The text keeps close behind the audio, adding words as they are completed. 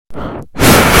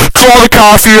To all the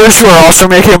copiers who are also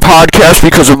making a podcast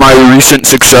because of my recent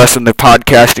success in the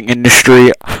podcasting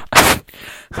industry.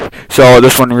 So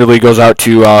this one really goes out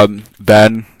to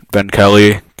Ben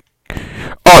Kelly,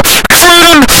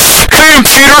 Caden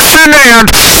Peterson, and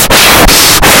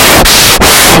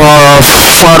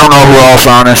I don't know who else.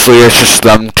 Honestly, it's just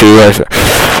them two.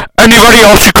 Anybody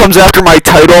else who comes after my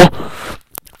title,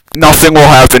 nothing will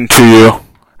happen to you.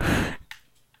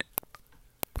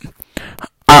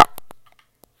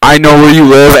 I know where you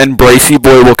live, and Bracey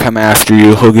Boy will come after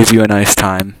you. He'll give you a nice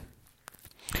time.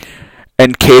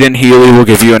 And Caden Healy will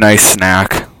give you a nice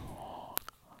snack.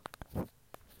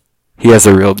 He has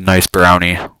a real nice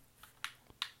brownie.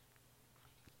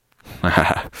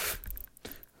 I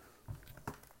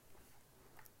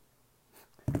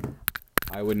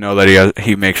would know that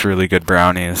he makes really good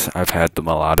brownies. I've had them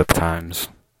a lot of times.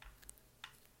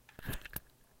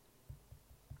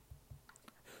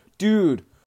 Dude.